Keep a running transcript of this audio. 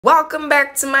Welcome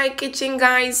back to my kitchen,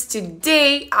 guys.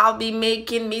 Today I'll be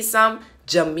making me some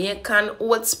Jamaican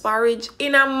oats porridge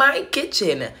in my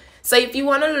kitchen. So if you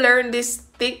want to learn this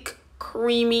thick,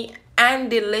 creamy and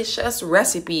delicious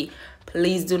recipe,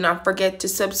 please do not forget to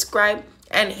subscribe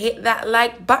and hit that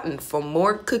like button for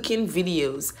more cooking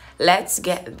videos. Let's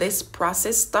get this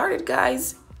process started,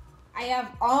 guys. I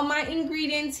have all my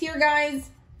ingredients here,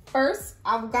 guys. First,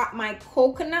 I've got my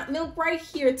coconut milk right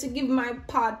here to give my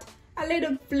pot a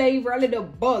little flavor, a little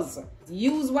buzz.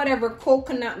 Use whatever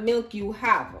coconut milk you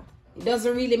have. It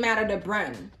doesn't really matter the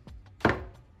brand.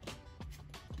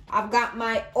 I've got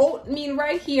my oatmeal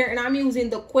right here and I'm using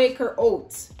the Quaker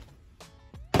oats.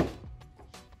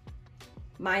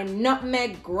 My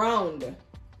nutmeg ground.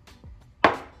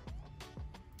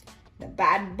 The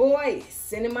bad boy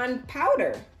cinnamon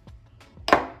powder.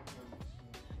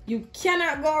 You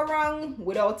cannot go wrong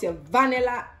without your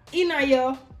vanilla in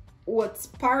your oats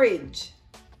porridge.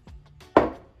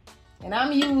 And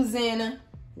I'm using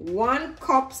 1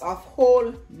 cup of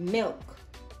whole milk.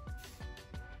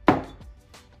 And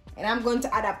I'm going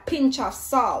to add a pinch of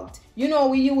salt. You know,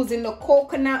 we're using the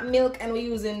coconut milk and we're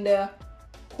using the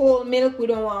whole milk. We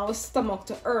don't want our stomach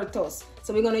to hurt us.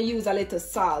 So we're going to use a little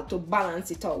salt to balance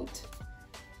it out.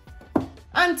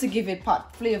 And to give it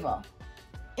pot flavor.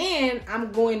 And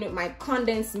I'm going with my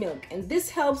condensed milk. And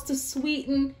this helps to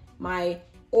sweeten my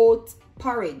oat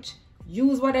porridge.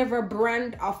 Use whatever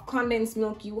brand of condensed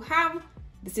milk you have.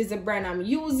 This is the brand I'm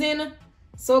using.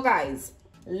 So guys,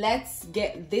 let's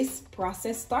get this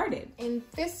process started. In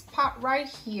this pot right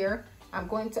here, I'm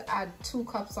going to add 2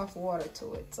 cups of water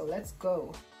to it. So let's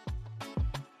go.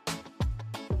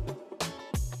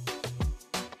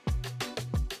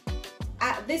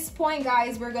 At this point,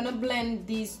 guys, we're gonna blend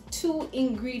these 2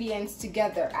 ingredients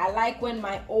together. I like when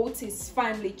my oats is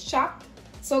finely chopped.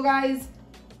 So guys,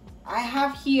 I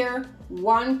have here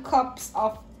 1 cup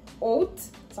of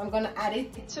oats, so I'm gonna add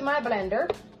it to my blender.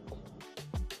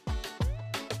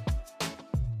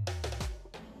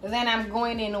 Then I'm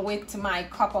going in with my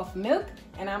cup of milk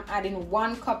and I'm adding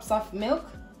 1 cup of milk.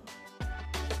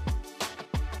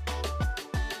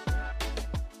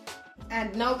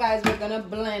 And now guys, we're gonna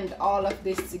blend all of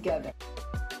this together.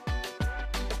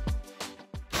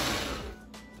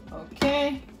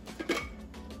 Okay.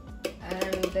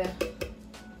 And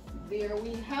there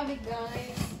we have it,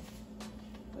 guys.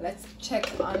 Let's check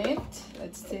on it.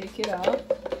 Let's take it out.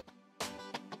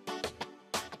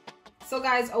 So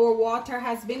guys, our water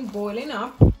has been boiling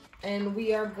up and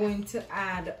we are going to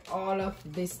add all of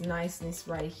this niceness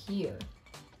right here.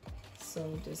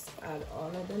 So just add all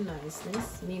of the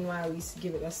niceness. Meanwhile, we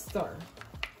give it a stir.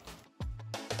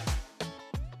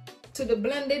 To the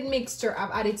blended mixture,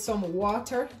 I've added some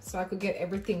water so I could get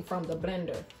everything from the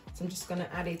blender. So I'm just gonna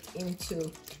add it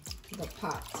into the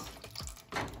pot.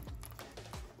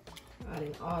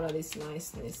 Adding all of this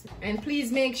niceness. And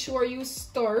please make sure you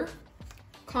stir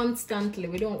constantly.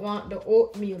 We don't want the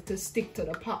oatmeal to stick to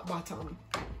the pot bottom.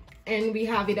 And we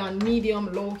have it on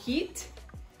medium-low heat.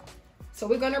 So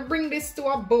we're gonna bring this to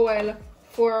a boil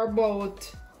for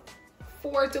about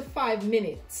 4 to 5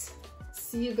 minutes.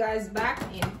 See you guys back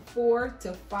in 4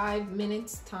 to 5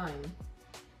 minutes time.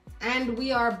 And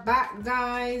we are back,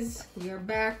 guys. We are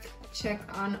back. Check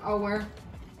on our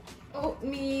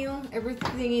oatmeal.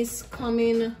 Everything is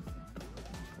coming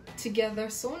together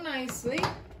so nicely.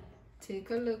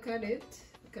 Take a look at it.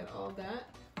 Look at all that.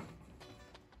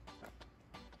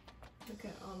 Look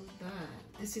at all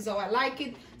that. This is how I like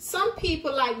it. Some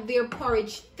people like their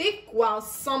porridge thick while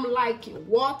some like it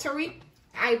watery.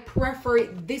 I prefer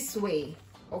it this way.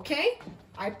 Okay?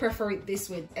 I prefer it this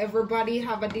way. Everybody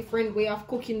have a different way of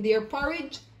cooking their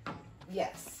porridge.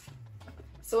 Yes.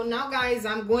 So now guys,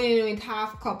 I'm going in with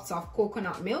 1/2 cups of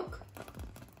coconut milk.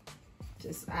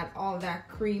 Just add all that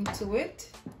cream to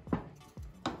it.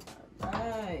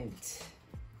 Alright.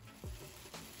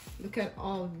 Look at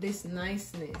all this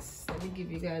niceness. Let me give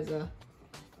you guys a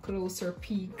closer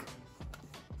peek.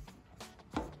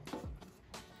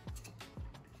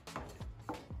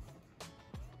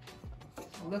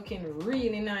 Looking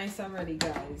really nice already,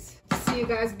 guys. See you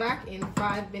guys back in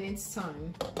 5 minutes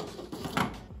time.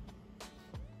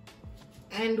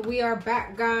 And we are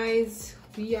back, guys.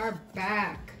 We are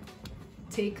back.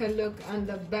 Take a look on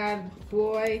the bad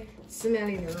boy.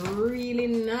 Smelling really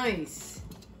nice.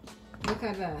 Look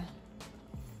at that.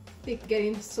 Thick,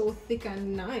 getting so thick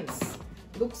and nice.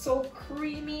 Looks so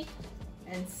creamy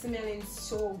and smelling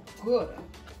so good.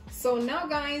 So now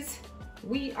guys,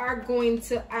 we are going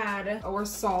to add our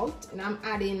salt, and I'm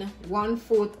adding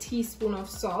 1/4 teaspoon of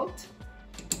salt.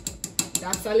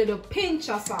 That's a little pinch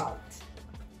of salt.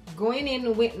 Going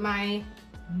in with my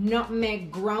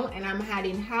nutmeg ground, and I'm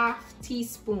adding half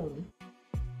teaspoon.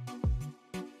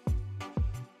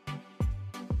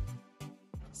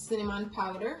 Cinnamon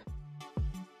powder.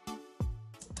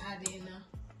 Adding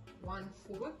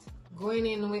 1/4. Going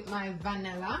in with my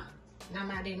vanilla, and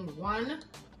I'm adding 1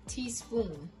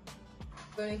 teaspoon.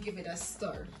 Going to give it a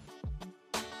stir.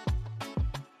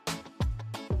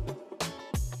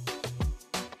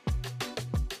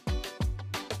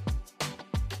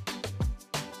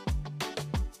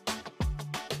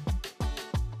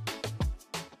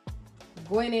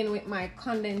 Going in with my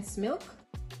condensed milk.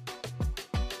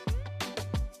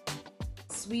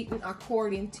 Sweeten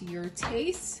according to your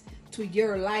taste, to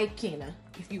your liking.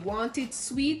 If you want it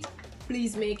sweet,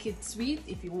 please make it sweet.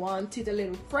 If you want it a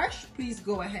little fresh, please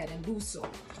go ahead and do so.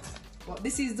 But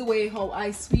this is the way how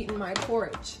I sweeten my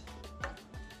porridge.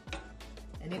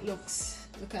 And it looks,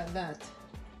 look at that.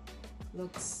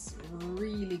 Looks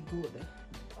really good.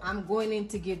 I'm going in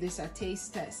to give this a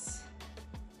taste test.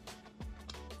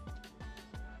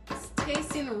 It's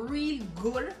tasting real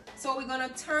good. So we're gonna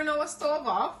turn our stove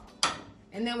off.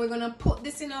 And then we're gonna put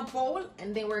this in a bowl,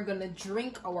 and then we're gonna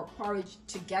drink our porridge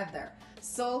together.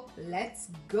 So let's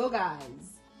go,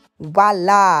 guys.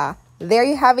 Voila! There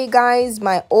you have it, guys.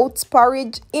 My oats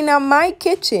porridge in my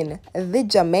kitchen, the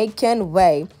Jamaican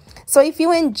way. So if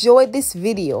you enjoyed this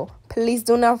video, please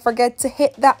do not forget to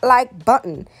hit that like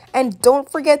button. And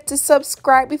don't forget to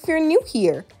subscribe if you're new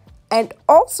here. And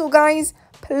also, guys,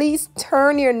 please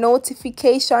turn your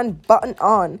notification button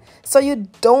on so you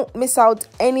don't miss out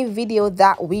any video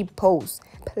that we post.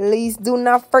 Please do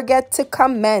not forget to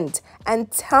comment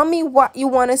and tell me what you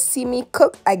want to see me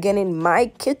cook again in my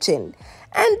kitchen.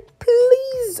 And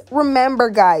please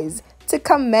remember, guys, to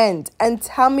comment and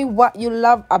tell me what you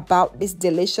love about this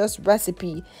delicious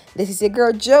recipe. This is your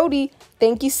girl Jody.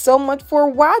 Thank you so much for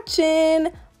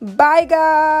watching. Bye,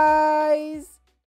 guys.